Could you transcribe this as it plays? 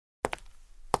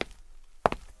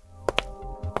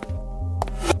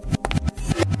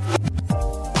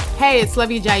Hey, it's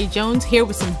Levy Ajayi Jones here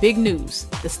with some big news.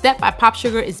 The Step by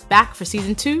POPSUGAR is back for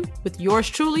season 2 with yours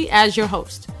truly as your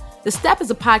host. The Step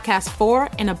is a podcast for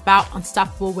and about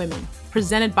unstoppable women,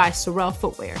 presented by Sorel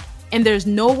Footwear. And there's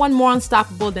no one more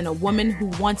unstoppable than a woman who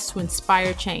wants to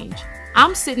inspire change.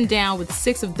 I'm sitting down with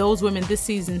 6 of those women this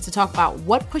season to talk about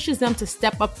what pushes them to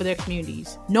step up for their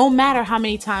communities, no matter how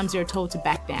many times they're told to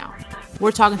back down.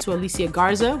 We're talking to Alicia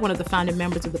Garza, one of the founding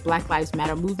members of the Black Lives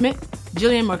Matter movement,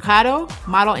 Jillian Mercado,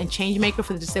 model and changemaker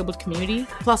for the disabled community,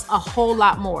 plus a whole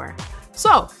lot more.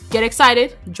 So get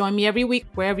excited. Join me every week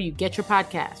wherever you get your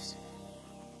podcasts.